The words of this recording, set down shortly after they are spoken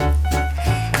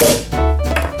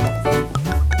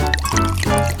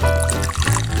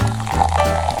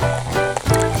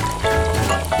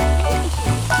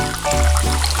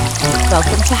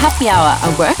Happy Hour,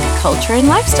 a work, culture and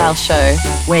lifestyle show.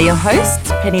 We're your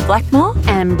hosts, Penny Blackmore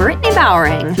and Brittany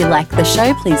Bowering. If you like the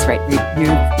show, please rate,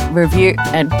 review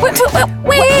and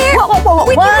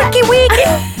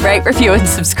rate, review and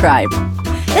subscribe.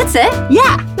 That's it?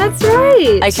 Yeah. That's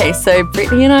right. Okay, so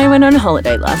Brittany and I went on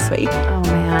holiday last week. Oh,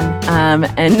 man.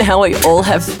 And now we all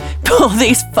have all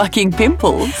these fucking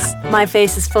pimples. My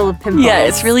face is full of pimples. Yeah,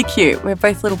 it's really cute. We're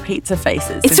both little pizza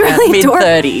faces. It's really adorable.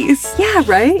 Mid-30s. Yeah,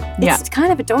 right? Yeah. It's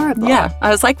kind of adorable. Yeah. I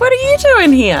was like, what are you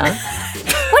doing here?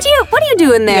 What are you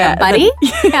doing there, buddy?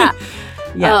 Yeah.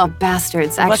 Yeah. Oh,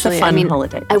 bastards. What's Actually, a fun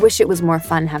holiday? I wish it was more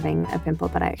fun having a pimple,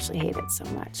 but I actually hate it so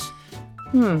much.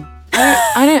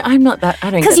 I'm not that. I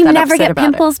don't. Because you never get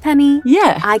pimples, Penny.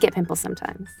 Yeah. I get pimples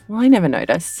sometimes. Well, I never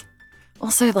notice.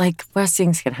 Also, like, worse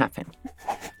things can happen.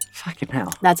 Fucking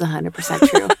hell. That's 100%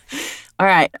 true. All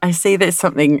right. I see there's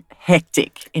something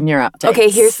hectic in your updates. Okay,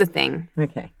 here's the thing.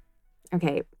 Okay.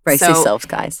 Brace yourselves,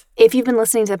 guys. If you've been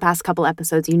listening to the past couple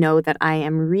episodes, you know that I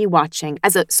am rewatching,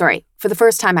 for the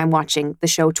first time I'm watching the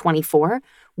show 24,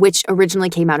 which originally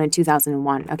came out in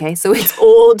 2001, okay? So it's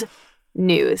old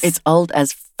news. It's old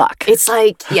as fuck. It's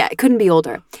like, yeah, it couldn't be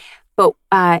older. But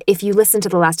if you listen to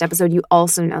the last episode, you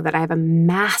also know that I have a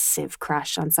massive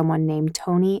crush on someone named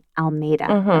Tony Almeida,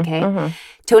 okay? Mm-hmm.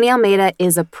 Tony Almeida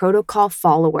is a protocol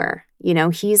follower. You know,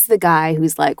 he's the guy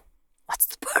who's like, what's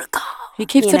the protocol? He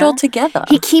keeps it all together.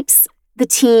 He keeps the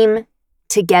team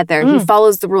together. He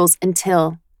follows the rules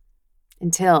until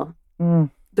the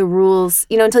rules,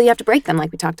 until you have to break them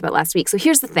like we talked about last week. So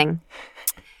here's the thing.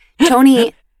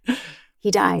 Tony,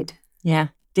 he died. Yeah.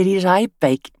 Did he die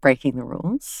breaking the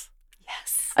rules?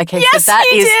 Yes. Okay, yes, so that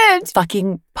he is did.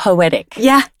 Fucking poetic.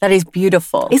 Yeah. That is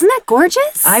beautiful. Isn't that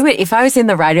gorgeous? If I was in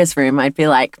the writer's room, I'd be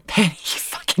like, Penny, you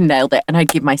fucking nailed it. And I'd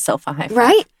give myself a high five.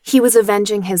 Right? He was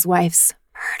avenging his wife's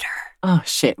murder. Oh,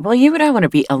 shit. Well, you don't want to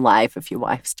be alive if your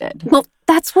wife's dead. Well,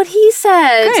 that's what he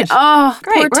said. Good. Oh,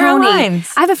 great. Poor Tony.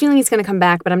 I have a feeling he's going to come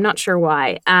back, but I'm not sure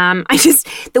why.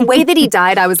 The way that he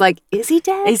died, I was like, is he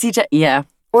dead? Is he dead? Yeah.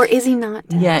 Or is he not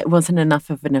dead? Yeah, it wasn't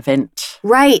enough of an event.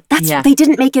 Right. They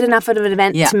didn't make it enough of an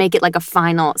event to make it like a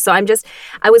final. So I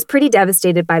was pretty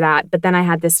devastated by that. But then I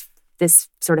had this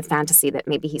sort of fantasy that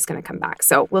maybe he's going to come back.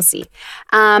 So we'll see.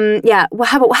 Yeah. Well,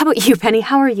 how about you, Penny?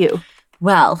 How are you?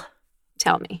 Well,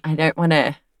 tell me. I don't want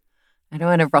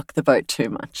to rock the boat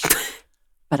too much,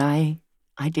 but I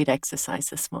did exercise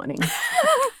this morning.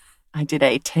 I did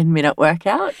a 10-minute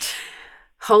workout.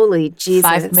 Holy Jesus.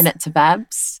 5 minutes of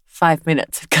abs, 5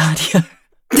 minutes of cardio.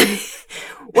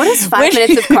 What does 5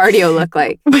 minutes of cardio look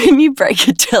like? When you break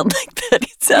it down like that,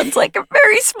 it sounds like a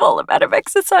very small amount of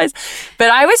exercise.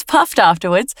 But I was puffed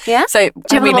afterwards. Yeah? So,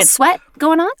 do you have a little sweat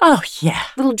going on? Oh, yeah.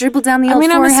 A little dribble down the old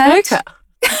forehead? I'm a smoker.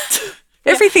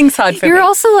 Everything's hard for me. You're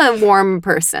also a warm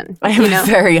person.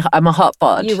 I'm a hot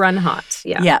bod. You run hot.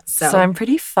 Yeah. Yeah. So I'm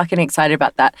pretty fucking excited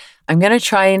about that. I'm going to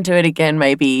try and do it again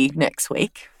maybe next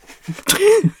week.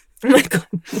 Oh my God.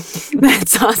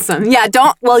 That's awesome. Yeah, you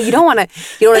don't want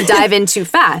to dive in too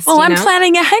fast. Well, I'm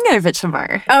planning a hangover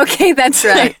tomorrow. Okay, that's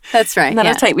right. That's right. And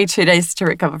that'll take me 2 days to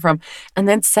recover from. And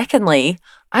then secondly,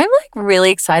 I'm like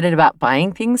really excited about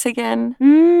buying things again.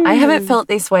 I haven't felt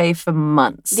this way for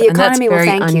months. The economy and that's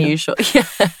very will thank unusual. You.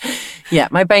 Yeah,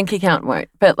 my bank account won't.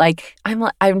 But like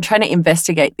I'm trying to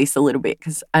investigate this a little bit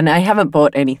and I haven't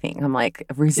bought anything. I'm like,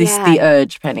 resist the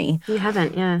urge, Penny. You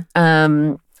haven't, yeah.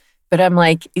 But I'm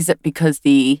like, is it because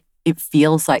it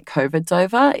feels like COVID's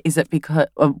over? Is it because,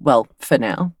 for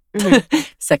now,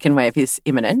 second wave is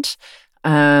imminent.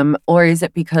 Or is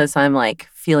it because I'm like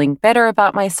feeling better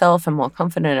about myself and more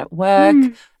confident at work,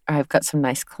 or I've got some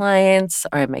nice clients,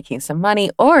 or I'm making some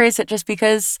money, or is it just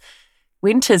because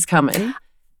winter's coming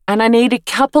and I need a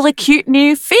couple of cute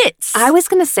new fits? I was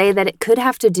going to say that it could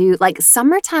have to do, like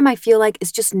summertime I feel like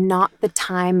is just not the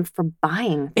time for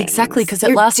buying things. Exactly, because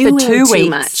it lasts for 2 weeks. Too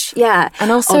much. Yeah.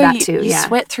 And also you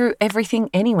sweat through everything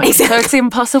anyway, exactly. So it's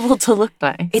impossible to look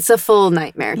nice. It's a full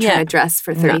nightmare trying to dress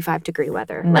for 35-degree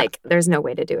weather. No. Like there's no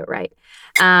way to do it right.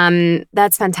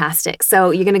 That's fantastic. So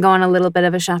you're going to go on a little bit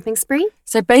of a shopping spree?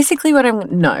 So basically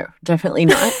no, definitely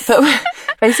not. But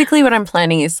basically what I'm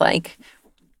planning is like,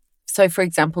 so for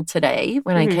example, today,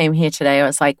 when I came here today, I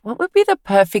was like, what would be the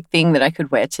perfect thing that I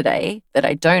could wear today that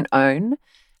I don't own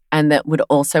and that would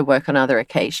also work on other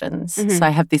occasions? So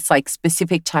I have this like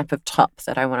specific type of top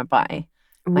that I want to buy.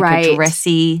 Like a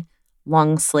dressy,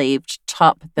 long-sleeved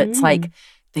top that's like,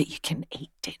 that you can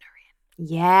eat dinner in.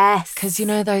 Yes. Because,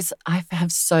 those, I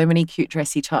have so many cute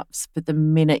dressy tops, but the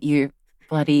minute you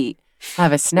bloody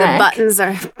have a snack.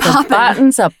 The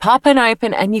buttons are popping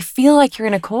open and you feel like you're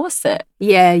in a corset.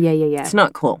 Yeah. It's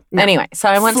not cool. No. Anyway, so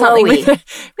I want something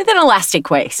with an elastic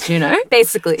waist, you know?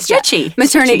 Basically. Stretchy. Yeah.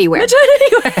 Maternity wear. wear.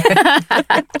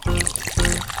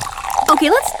 Okay,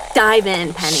 let's dive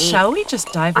in, Penny. Shall we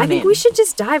just dive in? I think we should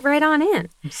just dive right on in.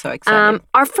 I'm so excited.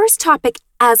 Our first topic,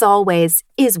 as always,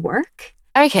 is work.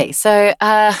 Okay, so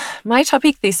my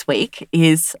topic this week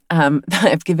is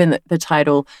I've given the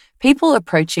title, People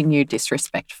Approaching You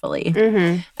Disrespectfully.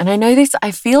 Mm-hmm. And I know this,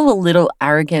 I feel a little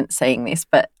arrogant saying this,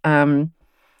 but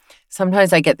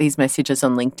sometimes I get these messages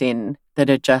on LinkedIn that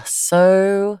are just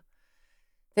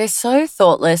they're so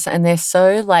thoughtless and they're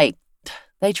so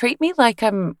they treat me like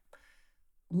I'm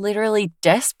literally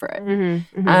desperate.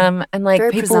 Mm-hmm, mm-hmm. And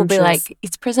Very people will be like,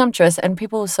 it's presumptuous. And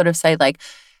people will sort of say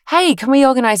hey, can we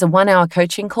organize a 1-hour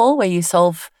coaching call where you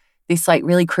solve this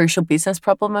really crucial business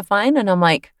problem of mine? And I'm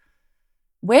like,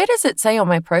 where does it say on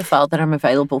my profile that I'm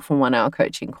available for 1-hour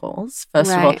coaching calls,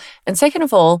 first of all? And second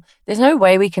of all, there's no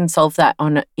way we can solve that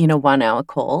in a 1-hour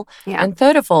call. Yeah. And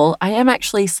third of all, I am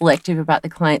actually selective about the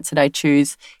clients that I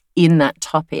choose in that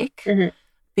topic. Mm-hmm.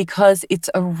 Because it's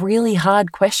a really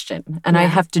hard question and I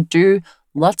have to do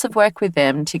lots of work with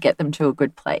them to get them to a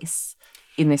good place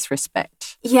in this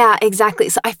respect. Yeah, exactly.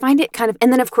 So I find it kind of,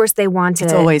 and then of course they want to.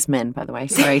 It's always men, by the way.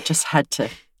 Sorry, just had to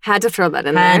throw that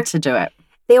in there. Had to do it.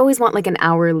 They always want an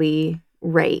hourly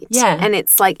rate. Yeah. And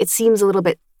it's it seems a little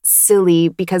bit silly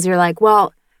because you're like,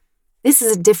 well, this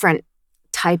is a different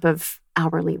type of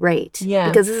hourly rate. Yeah.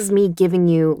 Because this is me giving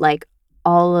you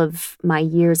all of my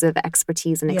years of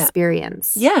expertise and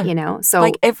experience. Yeah. You know?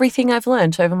 So everything I've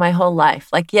learned over my whole life.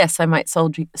 Yes, I might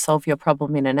solve your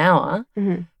problem in an hour,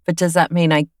 mm-hmm. but does that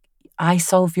mean I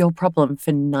solve your problem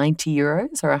for 90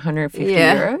 euros or 150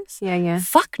 euros? Yeah.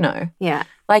 Fuck no. Yeah.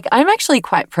 I'm actually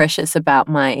quite precious about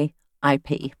my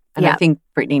IP. And I think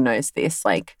Brittany knows this.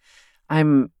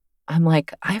 I'm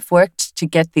I've worked to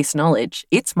get this knowledge.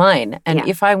 It's mine. And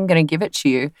if I'm going to give it to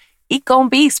you, it gonna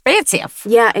be expensive.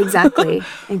 Yeah, exactly.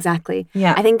 Exactly.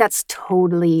 Yeah. I think that's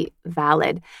totally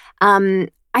valid. I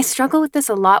struggle with this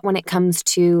a lot when it comes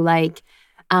to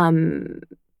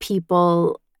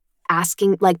people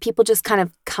asking, people just kind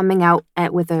of coming out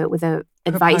with a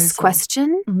advice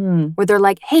question mm-hmm. where they're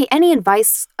like, hey, any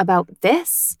advice about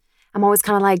this? I'm always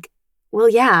kind of well,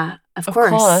 yeah, of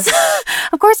course.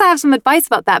 Of course I have some advice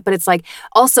about that. But it's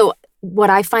also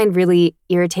what I find really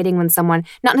irritating when someone,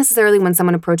 not necessarily when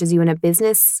someone approaches you in a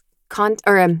business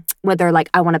where they're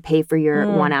I want to pay for your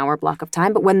 1-hour block of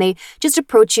time, but when they just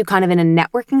approach you kind of in a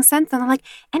networking sense, and they're like,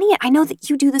 I know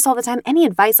that you do this all the time. Any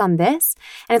advice on this?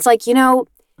 And it's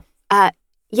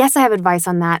yes, I have advice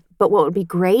on that, but what would be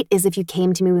great is if you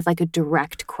came to me with a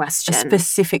direct question. A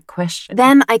specific question.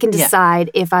 Then I can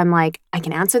decide if I'm I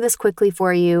can answer this quickly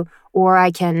for you, or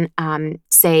I can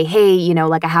say, hey,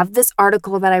 I have this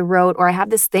article that I wrote, or I have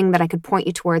this thing that I could point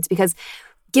you towards. Because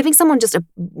giving someone just a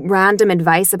random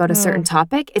advice about a certain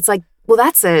topic, it's well,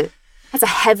 that's a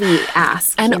heavy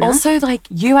ask. And also,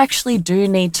 you actually do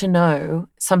need to know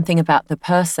something about the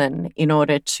person in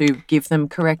order to give them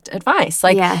correct advice.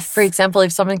 Yes. For example,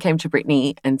 if someone came to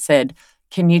Brittany and said,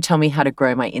 can you tell me how to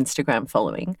grow my Instagram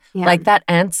following? Yeah. That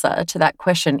answer to that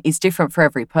question is different for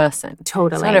every person.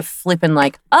 Totally. It's not a flippin'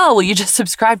 oh, well, you just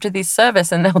subscribe to this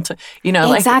service and they'll,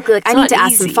 Exactly. I need to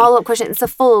ask some follow-up questions. It's a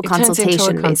full consultation. Turns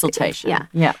into a consultation.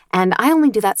 Yeah. And I only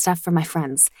do that stuff for my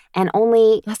friends and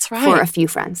only for a few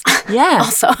friends. Yeah.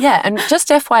 Also. Yeah. And just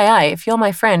FYI, if you're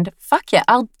my friend, fuck yeah,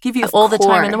 I'll give you all the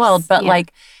time in the world. But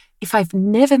if I've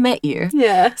never met you.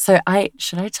 Yeah. So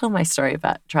should I tell my story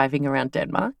about driving around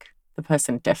Denmark? The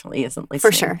person definitely isn't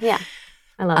listening. For sure, yeah.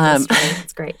 I love this story.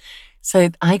 It's great. So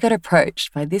I got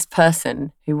approached by this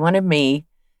person who wanted me,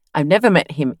 I've never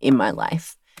met him in my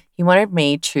life. He wanted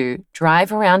me to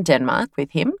drive around Denmark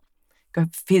with him, go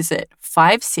visit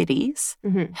 5 cities,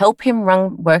 mm-hmm. help him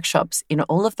run workshops in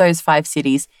all of those 5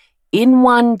 cities in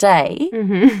one day.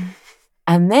 Mm-hmm.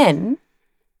 And then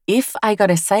if I got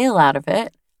a sale out of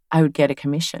it, I would get a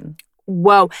commission.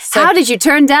 Whoa. So how did you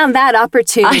turn down that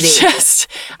opportunity?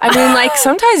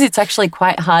 Sometimes it's actually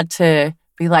quite hard to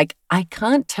be I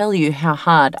can't tell you how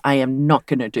hard I am not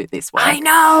going to do this work. I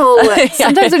know.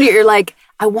 Sometimes when you're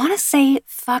I want to say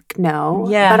fuck no,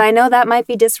 but I know that might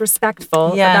be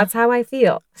disrespectful. Yeah. But that's how I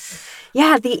feel.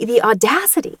 Yeah, the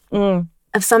audacity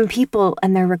of some people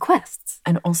and their requests.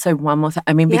 And also one more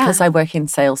thing. Because I work in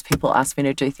sales, people ask me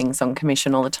to do things on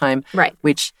commission all the time. Right.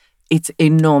 Which it's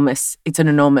enormous. It's an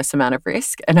enormous amount of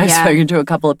risk. And I've spoken to a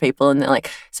couple of people and they're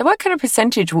like, so what kind of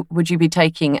percentage would you be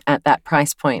taking at that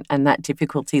price point and that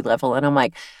difficulty level? And I'm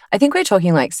like, I think we're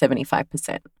talking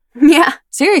 75%. Yeah.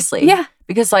 Seriously. Yeah.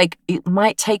 because like it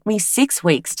might take me 6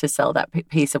 weeks to sell that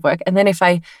piece of work. And then if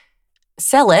I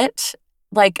sell it,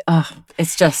 like,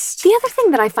 it's just. The other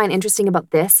thing that I find interesting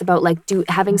about this, about like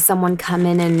having someone come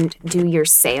in and do your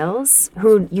sales,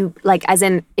 who you like, as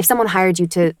in if someone hired you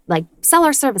to like sell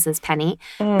our services, Penny,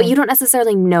 but you don't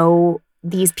necessarily know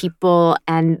these people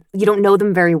and you don't know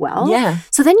them very well. Yeah.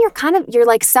 So then you're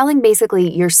like selling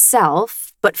basically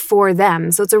yourself, but for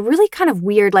them. So it's a really kind of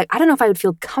weird, like, I don't know if I would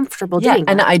feel comfortable doing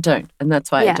that. And I don't. And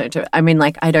that's why I don't do it. I mean,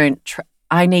 like,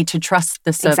 I need to trust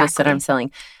the service that I'm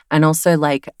selling. And also,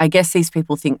 like, I guess these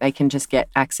people think they can just get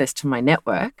access to my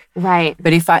network. Right.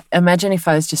 But imagine if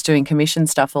I was just doing commission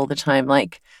stuff all the time,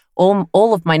 like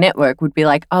all of my network would be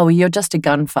like, oh, you're just a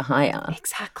gun for hire.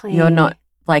 Exactly. You're not.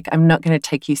 Like, I'm not going to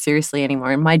take you seriously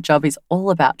anymore. And my job is all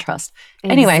about trust.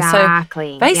 Exactly. Anyway, so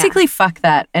basically, fuck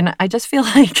that. And I just feel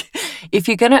like if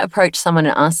you're going to approach someone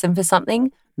and ask them for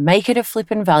something, make it a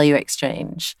flippin' value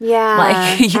exchange. Yeah.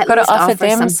 Like, you've got to offer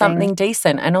them something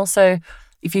decent. And also,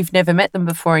 if you've never met them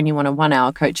before and you want a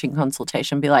 1-hour coaching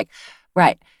consultation, be like,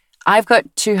 right, I've got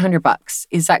 $200.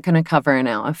 Is that going to cover an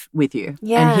hour with you?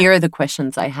 Yeah. And here are the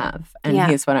questions I have. And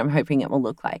here's what I'm hoping it will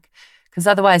look like. Because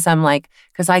otherwise I'm like,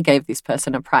 because I gave this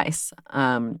person a price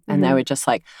and they were just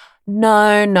like,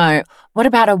 no, what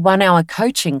about a 1-hour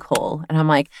coaching call? And I'm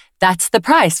like, that's the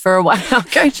price for a 1-hour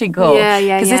coaching call.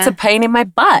 Because it's a pain in my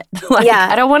butt. Like,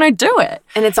 I don't want to do it.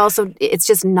 And it's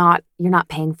just not, you're not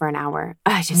paying for an hour.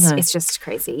 It's just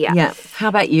crazy. Yeah. Yeah. How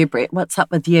about you, Britt? What's up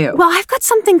with you? Well, I've got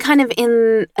something kind of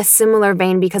in a similar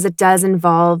vein because it does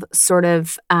involve sort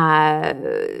of, like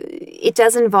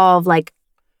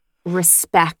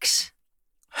respect.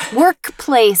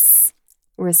 Workplace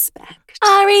respect.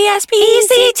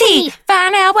 RESPECT.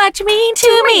 Find out what you mean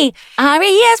to me.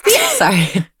 RESPECT. Sorry.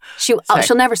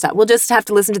 She'll never stop. We'll just have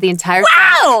to listen to the entire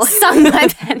song sung by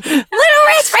Penny. Little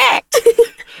respect.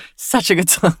 Such a good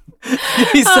song.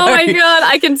 Oh my God,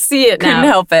 I can see it now. Couldn't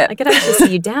help it. I could actually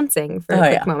see you dancing for a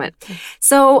quick moment.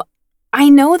 So I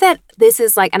know that this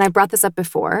is like, and I brought this up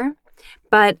before,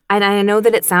 and I know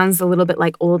that it sounds a little bit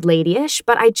like old lady-ish,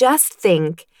 but I just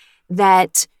think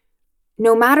that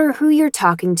no matter who you're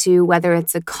talking to, whether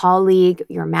it's a colleague,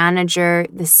 your manager,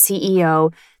 the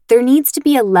CEO, there needs to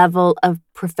be a level of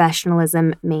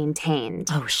professionalism maintained.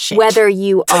 Oh, shit. Whether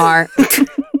you are...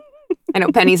 I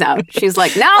know Penny's out. She's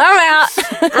like, no, I'm out.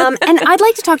 And I'd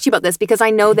like to talk to you about this because I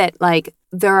know that like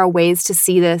there are ways to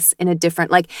see this in a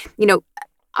different, like, you know,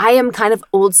 I am kind of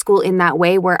old school in that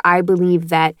way where I believe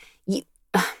that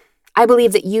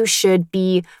you should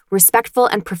be respectful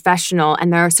and professional,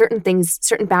 and there are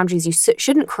certain boundaries you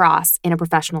shouldn't cross in a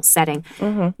professional setting.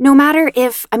 No matter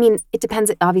if, I mean, it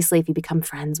depends. Obviously, if you become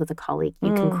friends with a colleague,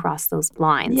 you can cross those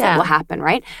lines. That will happen,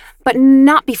 right? But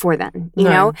not before then, you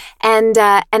know? And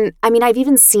I mean, I've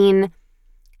even seen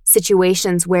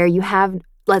situations where you have,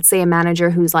 let's say, a manager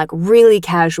who's like really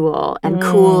casual and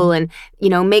cool and, you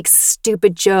know, makes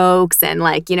stupid jokes and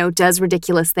like, you know, does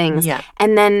ridiculous things. Yeah.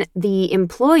 And then the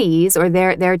employees or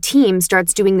their team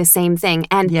starts doing the same thing.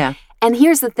 And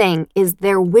here's the thing is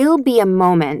there will be a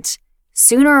moment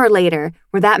sooner or later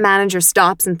where that manager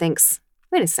stops and thinks,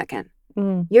 wait a second,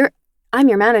 I'm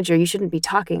your manager. You shouldn't be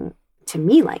talking to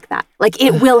me like that. Like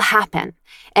it will happen.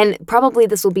 And probably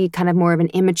this will be kind of more of an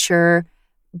immature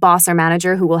boss or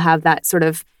manager who will have that sort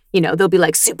of, you know, they'll be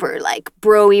like super like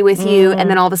bro-y with you. And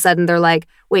then all of a sudden they're like,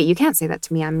 wait, you can't say that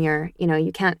to me. I'm your, you know,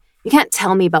 you can't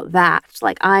tell me about that.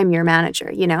 Like I'm your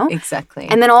manager, you know? Exactly.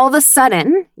 And then all of a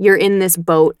sudden you're in this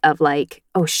boat of like,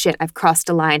 oh shit, I've crossed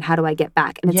a line. How do I get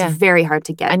back? And it's very hard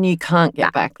to get. And you can't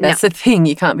get back. That's the thing.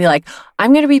 You can't be like,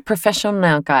 I'm going to be professional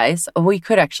now, guys. Or we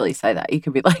could actually say that. You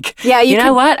could be like, you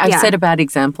know what? I've set a bad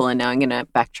example and now I'm going to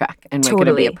backtrack and we're going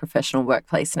to be a professional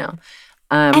workplace now.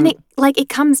 And it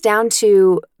comes down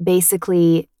to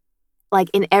basically like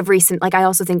in every, like I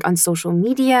also think on social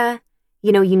media,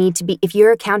 you know, you need to be, if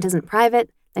your account isn't private,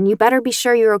 then you better be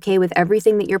sure you're okay with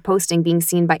everything that you're posting being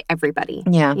seen by everybody.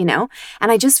 Yeah. You know?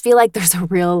 And I just feel like there's a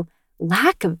real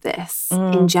lack of this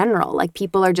in general. Like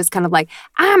people are just kind of like,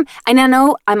 and I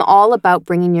know I'm all about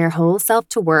bringing your whole self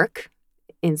to work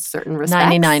in certain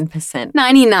respects. 99%.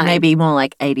 99. Maybe more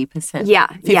like 80%. Yeah.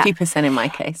 50% in my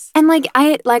case. And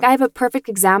I have a perfect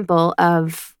example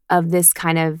of this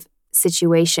kind of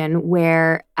situation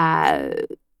where,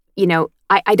 you know,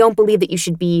 I don't believe that you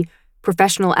should be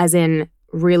professional as in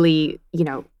really, you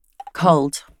know,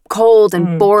 cold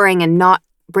and boring and not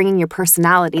bringing your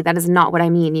personality. That is not what I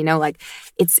mean. You know, like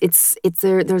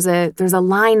there's a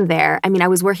line there. I mean, I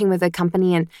was working with a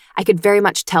company and I could very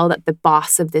much tell that the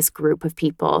boss of this group of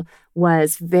people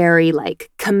was very like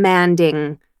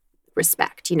commanding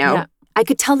respect, you know? Yeah. I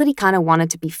could tell that he kind of wanted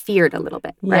to be feared a little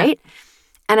bit, right?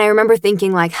 And I remember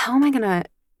thinking like, how am I going to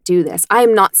do this? I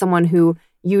am not someone who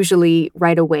usually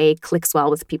right away clicks well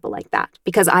with people like that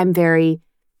because I'm very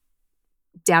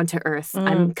down to earth.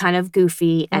 I'm kind of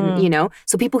goofy and,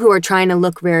 so people who are trying to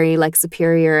look very like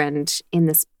superior and in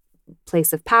this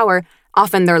place of power,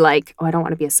 often they're like, oh, I don't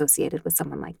want to be associated with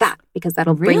someone like that because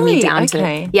that'll bring me down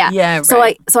to, Yeah. So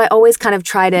I always kind of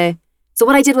try to, so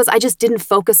what I did was I just didn't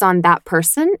focus on that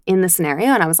person in the scenario.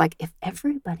 And I was like, if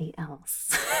everybody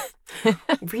else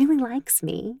really likes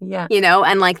me,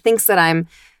 and like thinks that I'm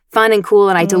fun and cool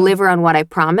and I deliver on what I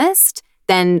promised,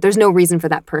 then there's no reason for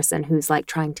that person who's like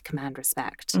trying to command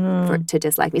respect to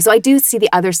dislike me. So I do see the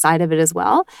other side of it as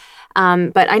well.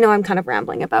 But I know I'm kind of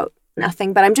rambling about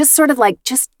nothing, but I'm just sort of like,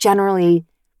 just generally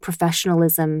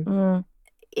professionalism.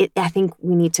 I think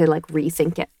we need to like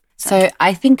rethink it. So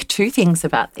I think two things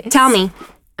about this. Tell me.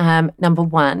 Number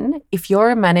one, if you're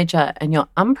a manager and you're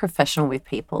unprofessional with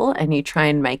people and you try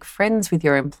and make friends with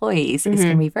your employees, it's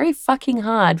going to be very fucking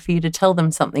hard for you to tell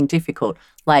them something difficult,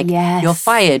 like you're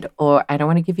fired or I don't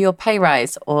want to give you a pay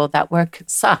rise or that work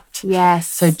sucked. Yes.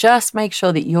 So just make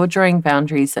sure that you're drawing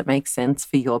boundaries that make sense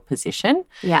for your position.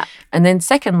 Yeah. And then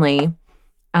secondly,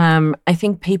 I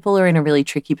think people are in a really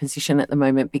tricky position at the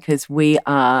moment because we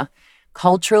are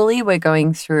culturally, we're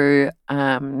going through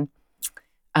an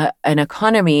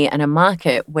economy and a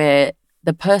market where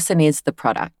the person is the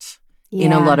product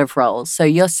in a lot of roles. So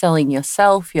you're selling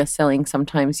yourself, you're selling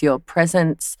sometimes your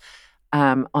presence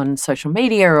on social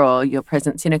media or your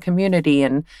presence in a community.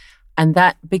 And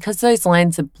that, because those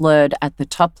lines are blurred at the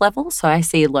top level, so I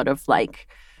see a lot of like,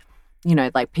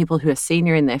 like people who are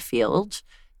senior in their field,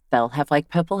 they'll have like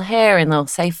purple hair and they'll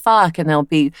say fuck and they'll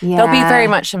be very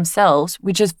much themselves,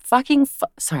 which is fucking,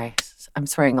 sorry, I'm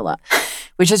swearing a lot,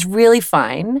 which is really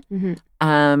fine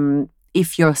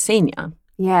if you're senior.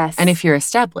 Yes. And if you're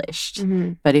established.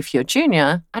 But if you're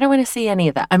junior, I don't want to see any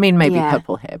of that. I mean, maybe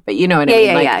purple hair, but you know what I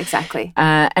mean? Yeah, exactly.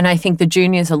 And I think the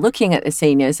juniors are looking at the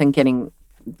seniors and getting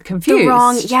confused. They're getting the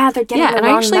wrong and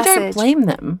I actually message. don't blame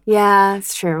them. Yeah,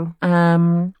 it's true.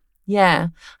 Yeah.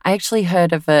 I actually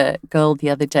heard of a girl the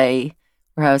other day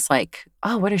where I was like,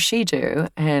 oh, what does she do?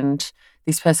 And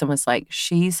this person was like,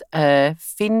 she's a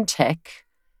fintech.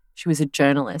 She was a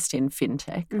journalist in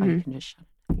fintech. Oh, you can just shut it.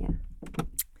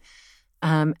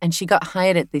 Yeah. And she got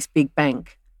hired at this big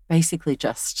bank basically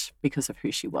just because of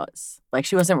who she was. Like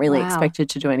she wasn't really expected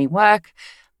to do any work.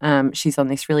 She's on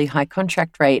this really high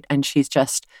contract rate and she's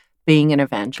just being an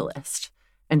evangelist.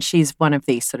 And she's one of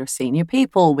these sort of senior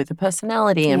people with a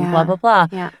personality and blah, blah, blah.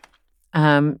 Yeah.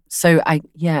 So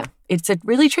it's a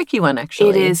really tricky one,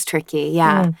 actually. It is tricky,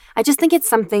 yeah. I just think it's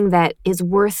something that is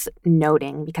worth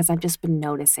noting because I've just been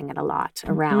noticing it a lot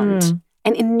around.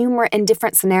 And in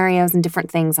different scenarios and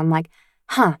different things, I'm like,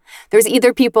 there's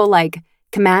either people like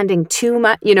commanding too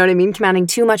much, you know what I mean? Commanding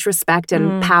too much respect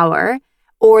and power,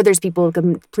 or there's people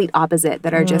complete opposite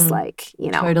that are just like,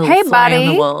 totally hey, fly buddy.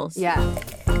 on the walls. Yeah.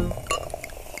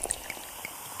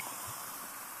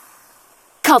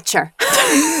 Culture.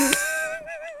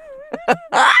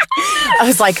 I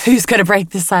was like, who's going to break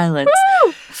the silence?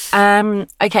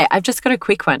 Okay, I've just got a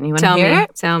quick one. You want to hear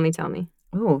it? Tell me.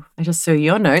 Oh, I just saw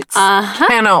your notes.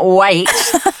 Cannot wait.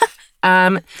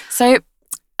 I've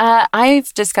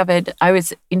discovered, I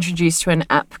was introduced to an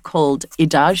app called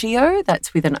Idagio.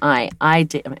 That's with an I.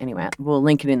 Anyway, we'll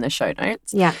link it in the show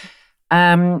notes. Yeah.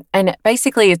 And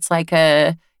basically it's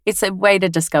a way to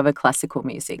discover classical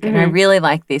music. And I really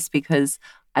like this because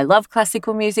I love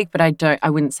classical music, but I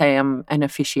wouldn't say I'm an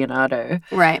aficionado.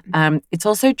 Right. It's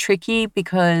also tricky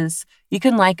because you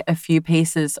can like a few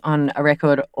pieces on a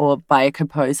record or by a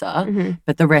composer,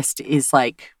 but the rest is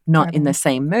like not in the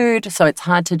same mood. So it's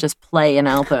hard to just play an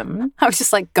album. I was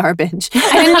just like garbage.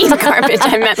 I didn't mean garbage.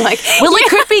 I meant like, well, it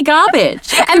could be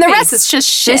garbage. And the rest is just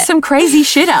shit. There's some crazy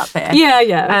shit out there.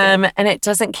 Yeah. Okay. And it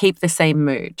doesn't keep the same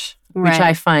mood. Right. Which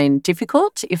I find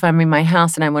difficult. If I'm in my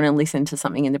house and I want to listen to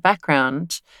something in the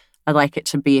background, I like it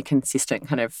to be a consistent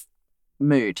kind of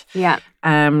mood. Yeah.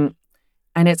 And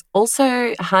it's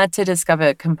also hard to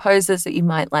discover composers that you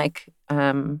might like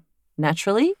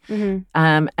naturally.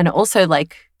 And also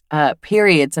like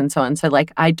periods and so on. So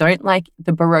like I don't like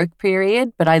the Baroque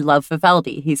period, but I love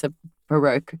Vivaldi. He's a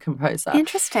Baroque composer.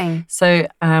 Interesting. So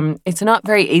it's not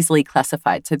very easily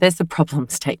classified. So there's the problem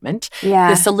statement.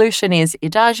 Yeah. The solution is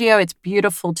Idagio. It's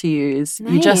beautiful to use.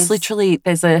 Nice. You just literally,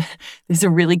 there's a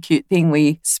really cute thing where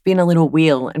you spin a little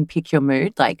wheel and pick your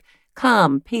mood, like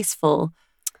calm, peaceful,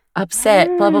 upset,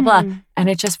 blah, blah, blah. And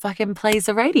it just fucking plays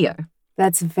the radio.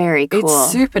 That's very cool.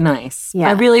 It's super nice. Yeah.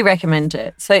 I really recommend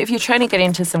it. So if you're trying to get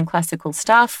into some classical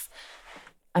stuff,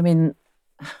 I mean,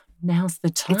 now's the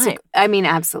time.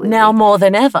 Absolutely. Now more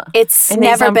than ever. It's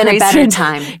never been a better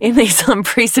time. In these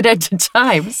unprecedented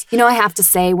times. You know, I have to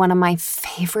say, one of my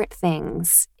favorite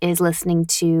things is listening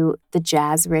to the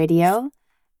jazz radio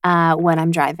when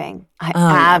I'm driving.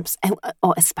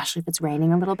 Especially if it's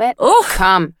raining a little bit. Oh,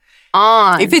 come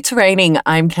on. If it's raining,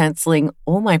 I'm cancelling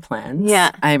all my plans.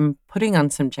 Yeah. I'm putting on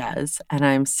some jazz and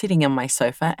I'm sitting on my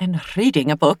sofa and reading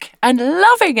a book and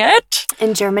loving it.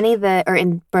 In Germany,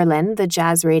 in Berlin, the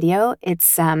jazz radio,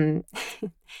 it's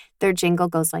their jingle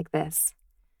goes like this.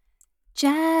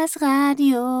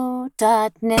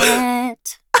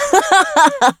 Jazzradio.net.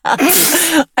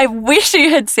 I wish you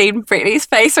had seen Brittany's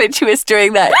face when she was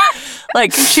doing that.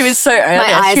 Like, she was so earnest.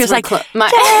 My eyes she was were like,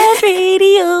 jazz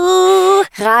radio.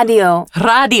 Radio.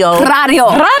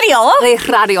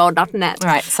 Radio.net.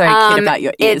 Right, sorry, kid, about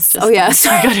your ears. Sorry. I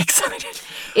got excited.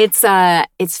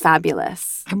 It's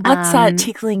fabulous. And what's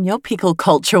tickling your pickle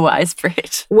culture-wise,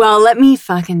 Britt? Well, let me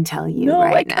fucking tell you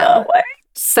right now. Wait.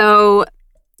 So,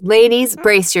 ladies,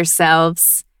 brace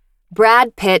yourselves.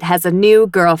 Brad Pitt has a new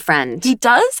girlfriend. He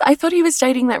does? I thought he was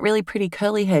dating that really pretty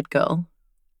curly-haired girl.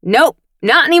 Nope,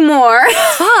 not anymore.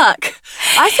 Fuck.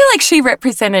 I feel like she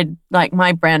represented, like,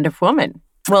 my brand of woman.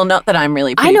 Well, not that I'm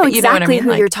really pretty, I know but you exactly know what I mean?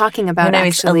 who like, you're talking about, her name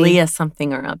actually. is Aaliyah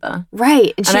something or other.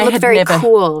 Right, and she looked very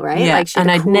cool, right? Yeah, like she had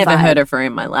and a I'd cool never vibe. heard of her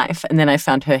in my life. And then I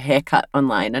found her haircut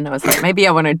online and I was like, maybe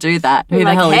I want to do that. Who You're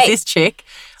the like, hell hey. is this chick?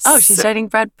 Oh, she's dating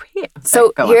Brad Pitt.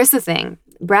 So go on. here's the thing.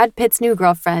 Brad Pitt's new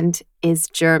girlfriend is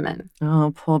German.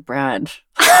 Oh, poor Brad.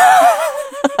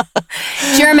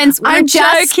 Germans, we're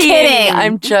just kidding.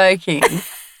 I'm joking.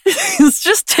 It's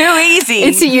just too easy.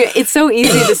 It's so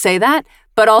easy to say that.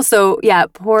 But also, yeah,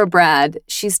 poor Brad.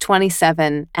 She's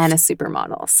 27 and a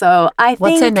supermodel. So I think...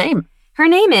 What's her name? Her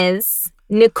name is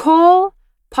Nicole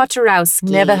Poturowski.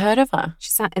 Never heard of her.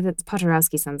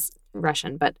 Poturowski sounds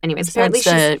Russian, but anyways, Sounds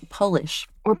apparently she's... Polish.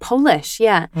 Or Polish,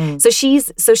 yeah. Mm. So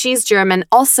she's German.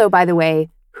 Also, by the way,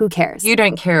 who cares? You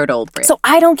don't care at all, Britt. So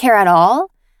I don't care at all.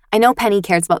 I know Penny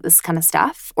cares about this kind of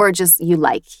stuff, or just you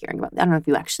like hearing about it. I don't know if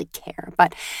you actually care,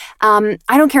 but I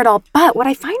don't care at all. But what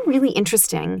I find really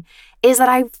interesting is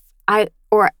that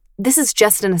this is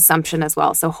just an assumption as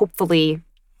well, so hopefully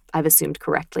I've assumed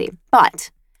correctly.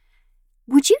 But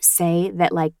would you say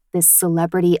that like this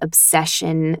celebrity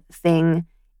obsession thing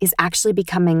is actually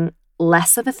becoming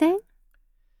less of a thing?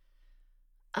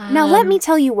 Now let me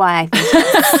tell you why I think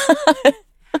this.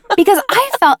 Because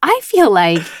I feel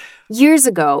like years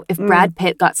ago, if Brad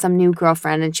Pitt got some new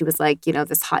girlfriend and she was like, you know,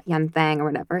 this hot young thing or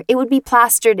whatever, it would be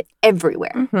plastered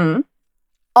everywhere. Mm-hmm.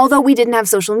 Although we didn't have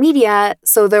social media,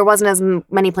 so there wasn't as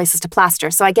many places to plaster.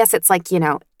 So I guess it's like, you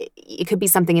know, it could be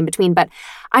something in between. But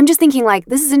I'm just thinking like,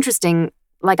 this is interesting.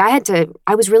 Like I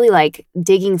was really like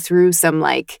digging through some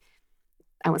like,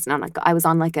 I was on like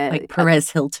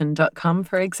PerezHilton.com,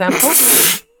 for example.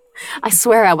 I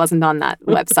swear I wasn't on that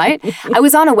website. I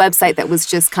was on a website that was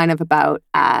just kind of about,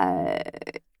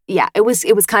 it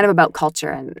was kind of about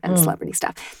culture and celebrity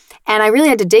stuff. And I really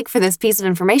had to dig for this piece of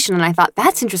information. And I thought,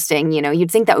 that's interesting. You know,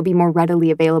 you'd think that would be more readily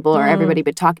available or everybody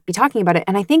would be talking about it.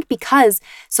 And I think because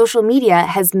social media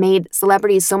has made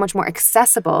celebrities so much more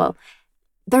accessible,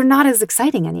 they're not as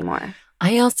exciting anymore.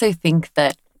 I also think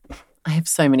that I have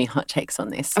so many hot takes on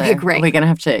this. So okay, great. We're going to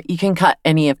have to, you can cut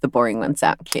any of the boring ones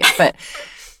out, Kit. But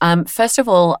first of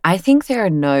all, I think there are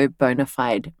no bona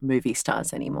fide movie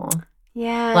stars anymore.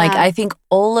 Yeah. Like, I think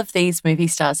all of these movie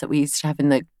stars that we used to have in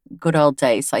the good old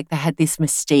days, like they had this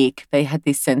mystique, they had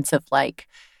this sense of like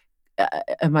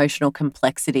emotional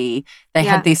complexity. They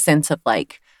had this sense of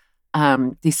like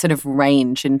this sort of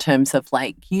range in terms of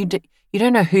like you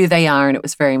don't know who they are and it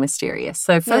was very mysterious.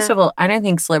 So first of all, I don't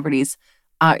think celebrities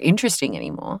are interesting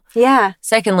anymore. Yeah.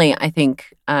 Secondly, I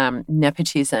think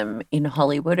nepotism in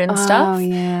Hollywood and stuff. Oh,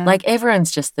 yeah. Like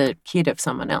everyone's just the kid of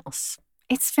someone else.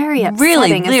 It's very upsetting,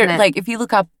 really, isn't it? like if you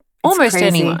look up It's almost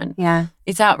crazy. anyone,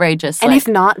 it's outrageous. And like, if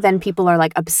not, then people are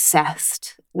like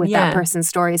obsessed with that person's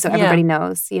story, so everybody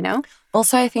knows, you know?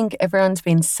 Also, I think everyone's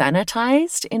been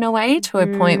sanitized in a way to a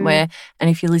point where, and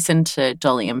if you listen to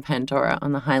Dolly and Pandora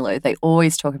on the High Low, they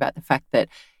always talk about the fact that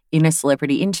in a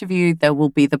celebrity interview, there will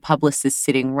be the publicist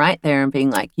sitting right there and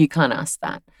being like, you can't ask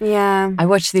that. Yeah. I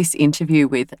watched this interview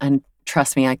with, and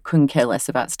trust me, I couldn't care less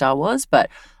about Star Wars, but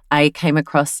I came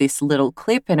across this little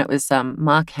clip and it was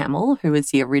Mark Hamill, who was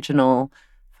the original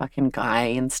fucking guy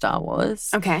in Star Wars.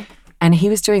 Okay. And he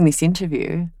was doing this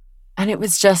interview and it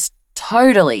was just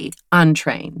totally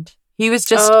untrained. He was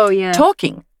just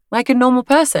talking like a normal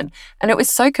person. And it was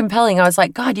so compelling. I was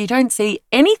like, God, you don't see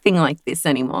anything like this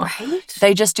anymore. Right?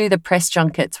 They just do the press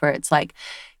junkets where it's like,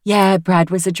 yeah, Brad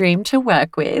was a dream to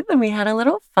work with, and we had a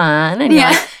little fun. And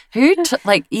Yeah. it's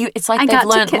like they've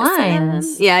learnt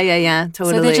lines. Yeah,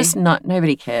 totally. So they're just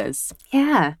nobody cares.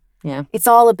 Yeah. Yeah. It's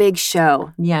all a big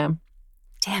show. Yeah.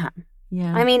 Damn.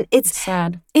 Yeah. I mean, it's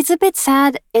sad. It's a bit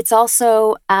sad. It's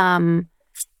also,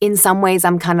 in some ways,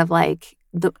 I'm kind of like,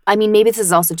 maybe this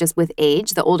is also just with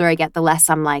age. The older I get, the less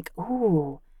I'm like,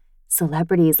 ooh,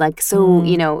 celebrities. Like, so,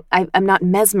 I'm not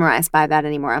mesmerized by that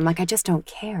anymore. I'm like, I just don't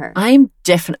care.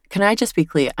 Can I just be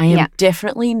clear? I am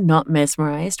definitely not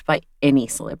mesmerized by any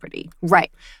celebrity.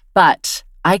 Right. But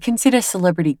I consider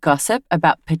celebrity gossip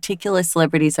about particular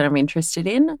celebrities that I'm interested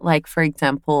in. Like, for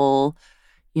example,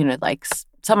 like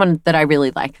someone that I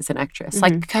really like as an actress,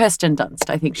 like Kirsten Dunst.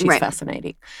 I think she's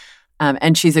fascinating.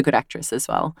 And she's a good actress as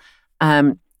well.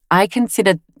 I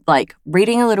consider like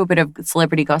reading a little bit of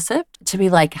celebrity gossip to be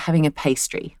like having a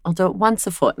pastry. I'll do it once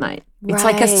a fortnight. It's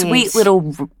like a sweet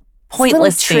little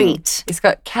pointless treat. It's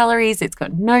got calories. It's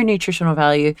got no nutritional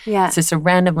value. Yeah. It's just a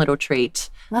random little treat.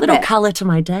 Little color to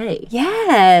my day.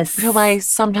 Yes. To my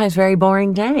sometimes very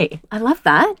boring day. I love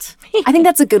that. I think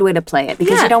that's a good way to play it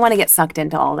because you don't want to get sucked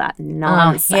into all that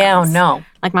nonsense. Hell no.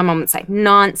 Like my mom would say,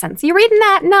 nonsense. You reading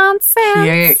that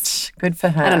nonsense? Cute. Good for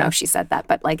her. I don't know if she said that,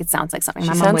 but like it sounds like something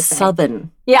my mom would say.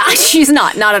 Southern. Yeah, she's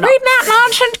not at all. Reading that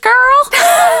nonsense,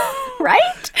 girl.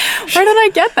 Right? Where did I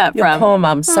get that Your from? poor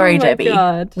mum. Sorry, Debbie.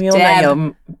 God. We all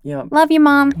know your Love you,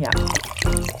 Mom. Yeah.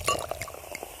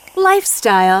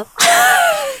 Lifestyle.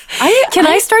 Can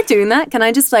I start doing that? Can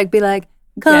I just like be like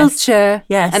culture?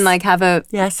 Yes. And like have a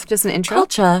yes, just an intro.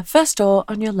 Culture, first door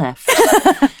on your left.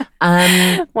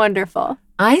 Wonderful.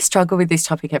 I struggle with this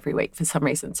topic every week for some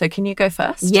reason. So can you go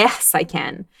first? Yes, I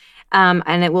can.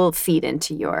 And it will feed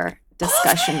into your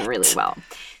discussion really well.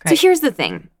 Great. So here's the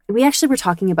thing. We actually were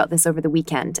talking about this over the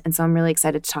weekend, and so I'm really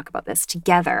excited to talk about this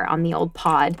together on the old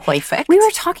pod. Perfect. We were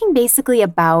talking basically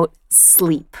about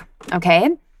sleep,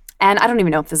 okay? And I don't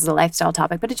even know if this is a lifestyle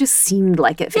topic, but it just seemed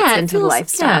like it fits into the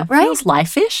lifestyle, right? Feels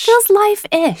life-ish. Feels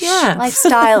life-ish, Yeah.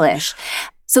 lifestyle-ish.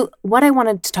 So what I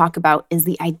wanted to talk about is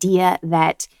the idea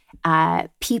that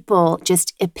people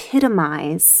just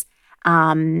epitomize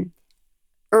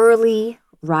early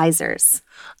risers.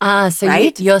 So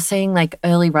right? you're saying like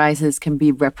early risers can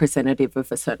be representative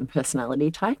of a certain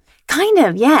personality type? Kind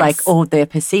of, yes. Like, or they're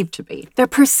perceived to be. They're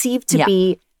perceived to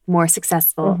be more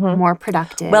successful, more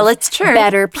productive. Well, it's true.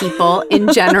 Better people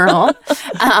in general.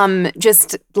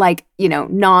 Just like,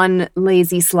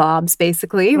 non-lazy slobs,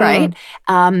 basically, right?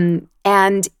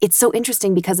 And it's so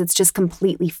interesting because it's just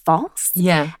completely false.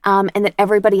 Yeah. And that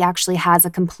everybody actually has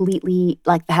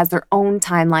has their own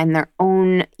timeline, their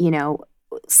own,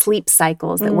 sleep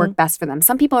cycles that work best for them.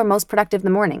 Some people are most productive in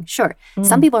the morning. Sure.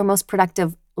 Some people are most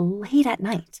productive late at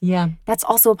night. Yeah. That's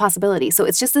also a possibility. So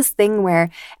it's just this thing where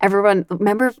everyone,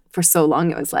 remember for so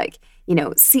long it was like,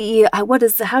 CEO, how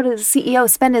does the CEO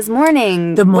spend his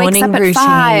morning? The morning wakes up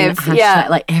routine. At 5. Yeah.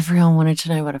 Like everyone wanted to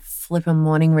know what a flippin'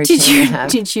 morning routine you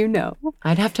have. Did you know?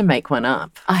 I'd have to make one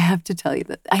up. I have to tell you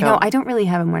that. I know I don't really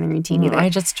have a morning routine either. I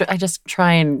just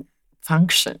try and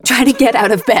function. Try to get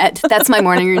out of bed. That's my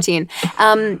morning routine.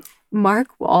 Mark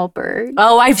Wahlberg.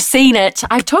 Oh, I've seen it.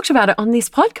 I've talked about it on this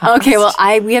podcast. Okay, well,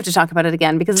 we have to talk about it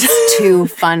again because it's too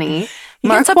funny.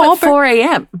 Mark Wahlberg, at 4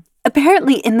 a.m.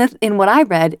 Apparently, in what I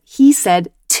read, he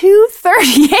said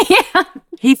 2:30 a.m.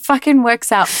 He fucking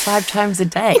works out 5 times a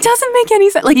day. It doesn't make any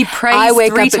sense. Like he prays I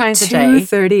wake 3 up times at a day.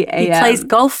 2:30 a.m. He plays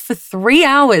golf for 3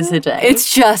 hours a day.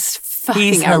 It's just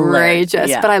fucking outrageous.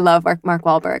 Yeah. But I love Mark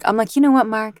Wahlberg. I'm like, you know what,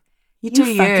 Mark? You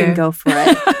fucking go for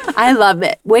it. I love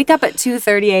it. Wake up at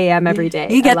 2:30 a.m. every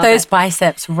day. You get those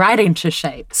biceps right into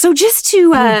shape. So just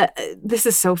to, this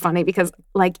is so funny because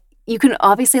like you can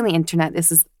obviously on the internet,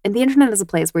 the internet is a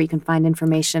place where you can find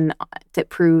information that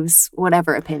proves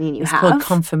whatever opinion you have. It's called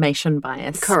confirmation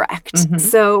bias. Correct. Mm-hmm.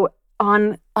 So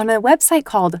on a website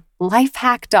called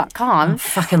lifehack.com,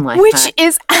 fucking Lifehack, which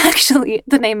is actually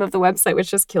the name of the website,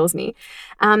 which just kills me.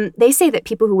 They say that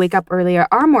people who wake up earlier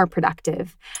are more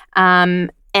productive.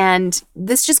 And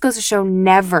this just goes to show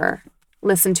never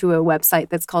listen to a website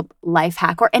that's called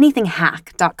Lifehack or anything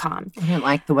hack.com. I don't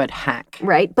like the word hack.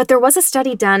 Right. But there was a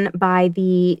study done by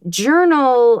the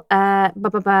journal,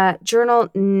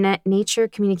 Nature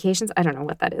Communications. I don't know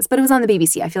what that is, but it was on the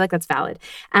BBC. I feel like that's valid.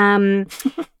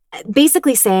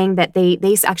 Basically saying that they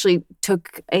actually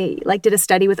did a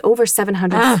study with over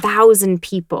 700,000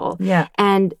 people. Yeah.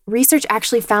 And research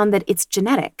actually found that it's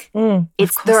genetic. There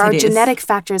are genetic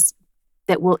factors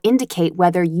that will indicate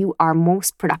whether you are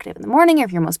most productive in the morning or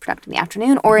if you're most productive in the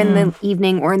afternoon or in the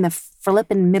evening or in the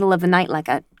flippin' middle of the night like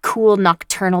a cool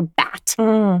nocturnal bat,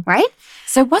 right?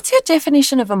 So what's your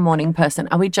definition of a morning person?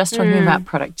 Are we just talking about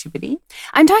productivity?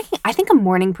 I think a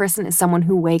morning person is someone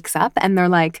who wakes up and they're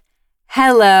like,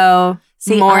 hello,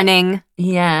 morning.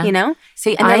 Yeah. You know?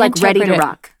 See, and they're like ready to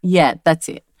rock. Yeah, that's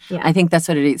it. Yeah. I think that's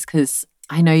what it is because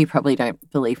I know you probably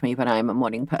don't believe me, but I am a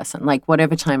morning person. Like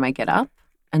whatever time I get up,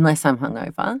 unless I'm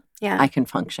hungover, I can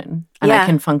function. And I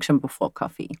can function before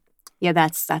coffee. Yeah,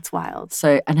 that's wild.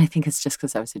 So, and I think it's just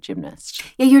because I was a gymnast.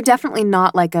 Yeah, you're definitely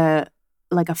not like a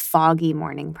foggy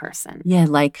morning person. Yeah,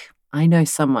 like I know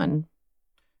someone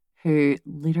who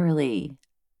literally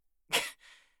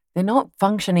they're not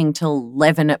functioning till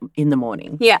 11 in the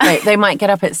morning. Yeah. They might get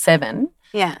up at 7.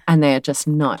 Yeah. And they're just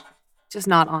not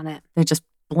on it. They're just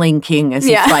blinking as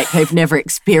if like they've never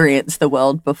experienced the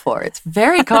world before. It's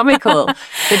very comical.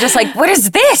 They're just like, what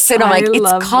is this? And I'm like,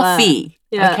 it's coffee.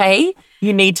 Yeah. Okay?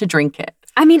 You need to drink it.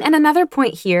 I mean, and another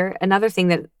point here, another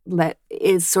thing that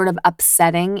is sort of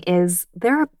upsetting is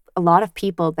there are a lot of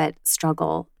people that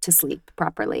struggle to sleep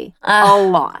properly. A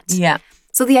lot. Yeah.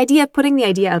 So putting the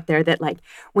idea out there that like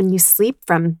when you sleep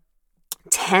from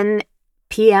 10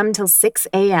 p.m. till 6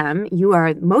 a.m., you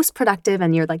are most productive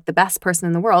and you're like the best person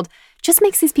in the world, just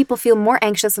makes these people feel more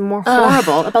anxious and more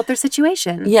horrible about their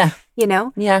situation. Yeah. You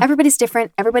know? Yeah. Everybody's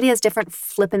different. Everybody has different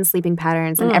flippin' sleeping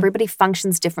patterns and everybody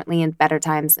functions differently in better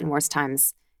times and worse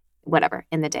times, whatever,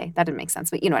 in the day. That didn't make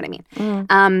sense, but you know what I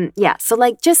mean. Yeah. So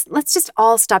like let's just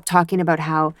all stop talking about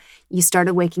how you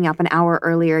started waking up an hour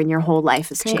earlier and your whole life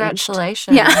has changed.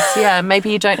 Congratulations. Yeah. Maybe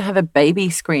you don't have a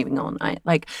baby screaming all night.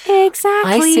 Like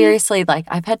exactly. I seriously, like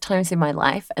I've had times in my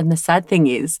life and the sad thing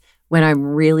is when I'm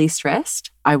really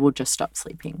stressed, I will just stop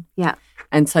sleeping. Yeah.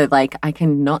 And so like I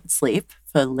can not sleep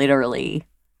for literally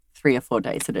 3 or 4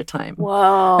 days at a time.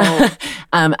 Whoa.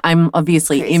 I'm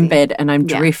obviously Crazy. in bed and I'm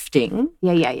drifting.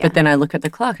 Yeah. But then I look at the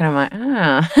clock and I'm like,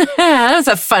 that was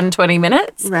a fun 20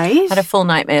 minutes. Right. Had a full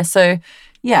nightmare. So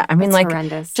yeah, I mean That's like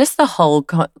horrendous. just the whole,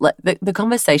 the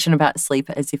conversation about sleep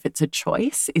as if it's a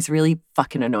choice is really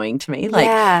fucking annoying to me. Like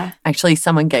actually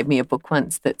someone gave me a book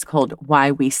once that's called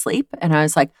Why We Sleep. And I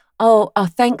was like, oh,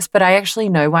 thanks. But I actually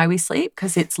know why we sleep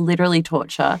because it's literally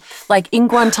torture. Like in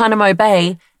Guantanamo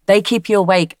Bay, they keep you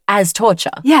awake as torture.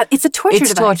 Yeah, it's a torture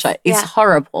device. It's torture. It's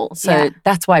horrible. So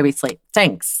that's why we sleep.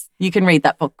 Thanks. You can read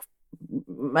that book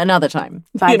another time.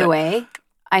 By the way,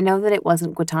 I know that it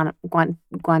wasn't Guantanamo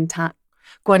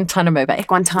Bay.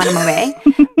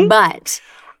 But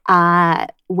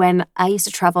when I used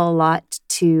to travel a lot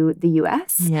to the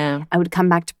US, I would come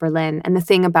back to Berlin. And the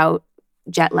thing about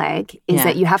jet lag is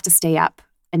that you have to stay up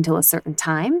until a certain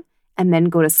time and then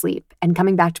go to sleep. And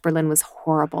coming back to Berlin was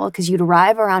horrible because you'd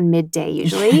arrive around midday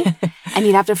usually and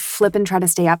you'd have to flip and try to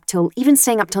staying up till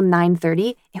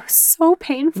 9:30. It was so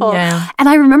painful. Yeah. And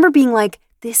I remember being like,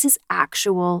 this is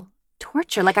actual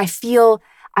torture. Like I feel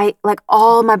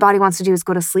all my body wants to do is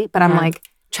go to sleep, but I'm like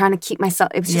trying to keep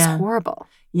myself. It was just horrible.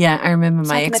 Yeah, I remember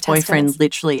my ex-boyfriend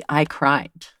literally, I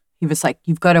cried. He was like,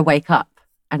 you've got to wake up.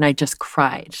 And I just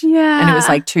cried. Yeah. And it was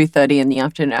like 2:30 in the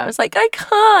afternoon. I was like, I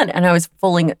can't. And I was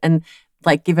falling and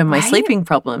like given my sleeping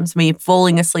problems, me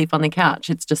falling asleep on the couch,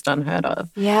 it's just unheard of.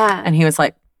 Yeah. And he was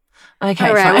like, okay,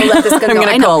 all right, fine. we'll let this go. I'm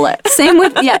going to call it. Same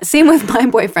with my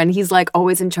boyfriend. He's like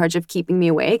always in charge of keeping me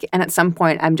awake. And at some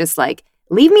point I'm just like,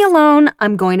 leave me alone.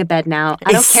 I'm going to bed now.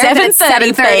 I don't care that it's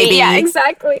 7:30. Baby. Yeah,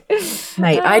 exactly.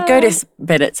 Mate, I'd go to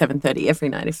bed at 7:30 every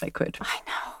night if I could. I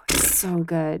know. It's so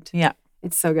good. Yeah.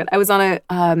 It's so good. I was on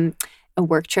a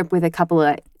work trip with a couple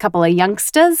of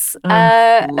youngsters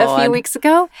a few weeks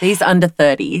ago. These under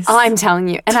 30s. Oh, I'm telling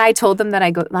you. And I told them that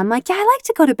I'm like, yeah, I like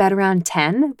to go to bed around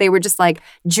 10. They were just like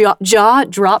jaw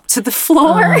dropped to the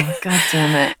floor. Oh, God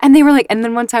damn it. And they were like, and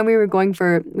then one time we were going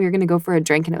to go for a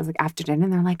drink and it was like after dinner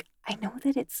and they're like, I know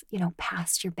that it's,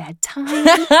 past your bedtime.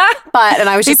 And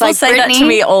I was just People like, say that to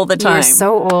me all the time. You're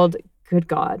so old. Good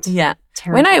God. Yeah.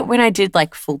 Terrible. When I did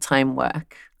like full-time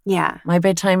work, my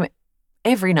bedtime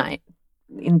every night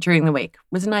during the week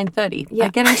was 9:30. Yeah. I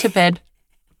get into bed.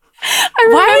 I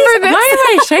remember this. Why am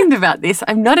I ashamed about this?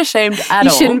 I'm not ashamed at all. You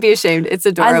shouldn't be ashamed. It's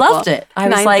adorable. I loved it. I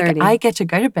was like, 9:30. I get to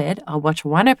go to bed. I'll watch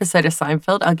one episode of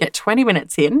Seinfeld. I'll get 20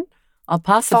 minutes in. I'll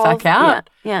pass the fuck out.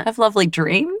 Yeah. Have lovely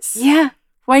dreams. Yeah.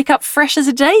 Wake up fresh as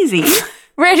a daisy.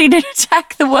 Ready to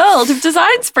attack the world of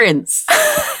design sprints.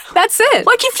 That's it.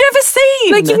 Like you've never seen.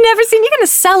 You're going to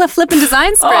sell a flipping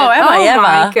design sprint. Oh, am I ever?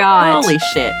 Oh, my God. Holy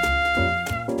shit.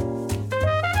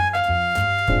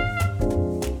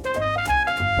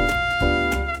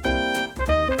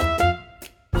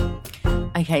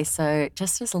 I Okay, so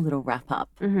just as a little wrap up,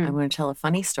 I'm going to tell a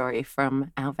funny story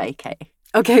from our vacay.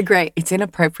 Okay, great. It's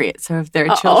inappropriate. So if there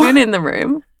are children in the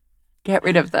room, get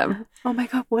rid of them. Oh my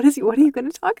God, what are you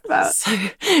going to talk about? So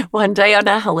one day on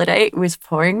our holiday, it was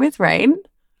pouring with rain.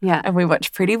 Yeah. And we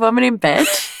watched Pretty Woman in bed.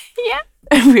 Yeah.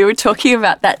 And we were talking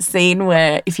about that scene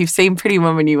where, if you've seen Pretty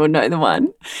Woman, you will know the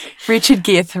one. Richard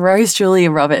Gere throws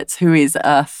Julia Roberts, who is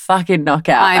a fucking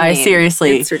knockout. I mean,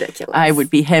 seriously, it's ridiculous. I would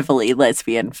be heavily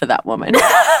lesbian for that woman.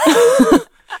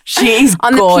 She's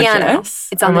on gorgeous. The piano.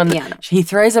 It's on the piano. He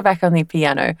throws her back on the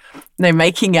piano. They're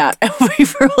making out, and we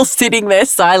were all sitting there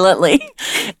silently.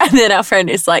 And then our friend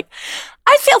is like,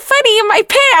 "I feel funny in my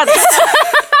pants."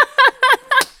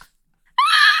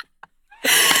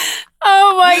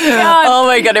 Oh my God. Oh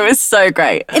my God, it was so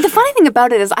great. And the funny thing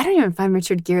about it is I don't even find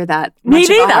Richard Gere that much Me of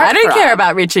a neither. I don't heartthrob. care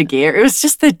about Richard Gere. It was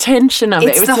just the tension of it.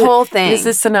 It's It was the whole thing. It was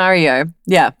the scenario.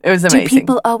 Yeah, it was amazing. Do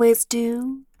people always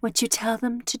do what you tell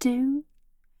them to do?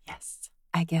 Yes.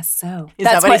 I guess so. Is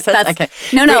that what he says? Okay.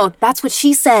 No, that's what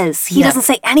she says. He doesn't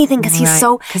say anything because he's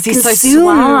so so consumed.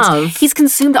 suave. He's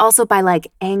consumed also by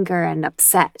like anger and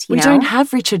upset. We don't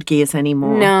have Richard Gere's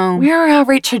anymore. No. Where are our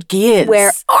Richard Gere's?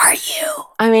 Where are you?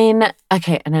 I mean,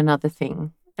 okay, and another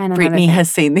thing. Brittany has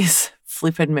seen this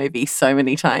flippin' movie so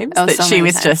many times that so she many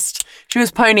was times. she was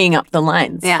ponying up the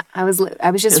lines. Yeah, I was just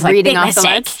It was reading like, off the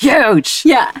lines. huge.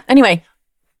 Yeah. Anyway,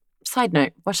 side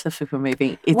note, watch the flippin'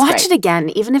 movie. It's Watch great. it again,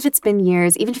 even if it's been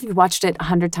years, even if you've watched it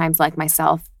 100 times like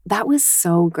myself. That was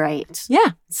so great.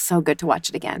 Yeah, It's so good to watch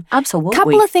it again. absolutely.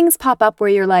 Couple of things pop up where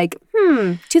you're like,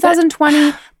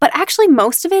 2020, but actually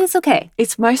most of it is okay.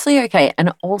 It's mostly okay.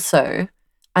 And also,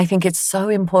 I think it's so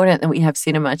important that we have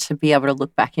cinema to be able to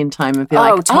look back in time and be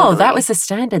like, totally. that was the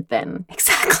standard then.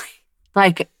 Exactly.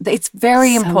 Like, it's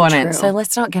very So important. true. So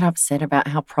let's not get upset about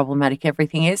how problematic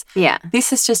everything is. Yeah.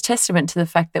 This is just testament to the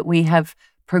fact that we have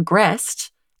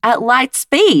progressed at light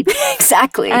speed.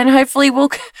 Exactly. And hopefully we'll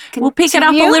pick it up a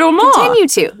Continue? little more. Continue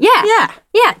to. Yeah. Yeah.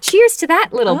 Yeah. Cheers to that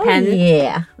little pen.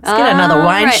 Yeah. Let's get another All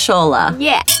wine right. shola.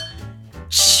 Yeah.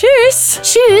 Cheers.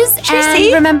 Choose. Cheersy.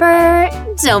 And remember,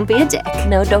 don't be a dick.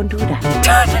 No, don't do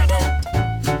that.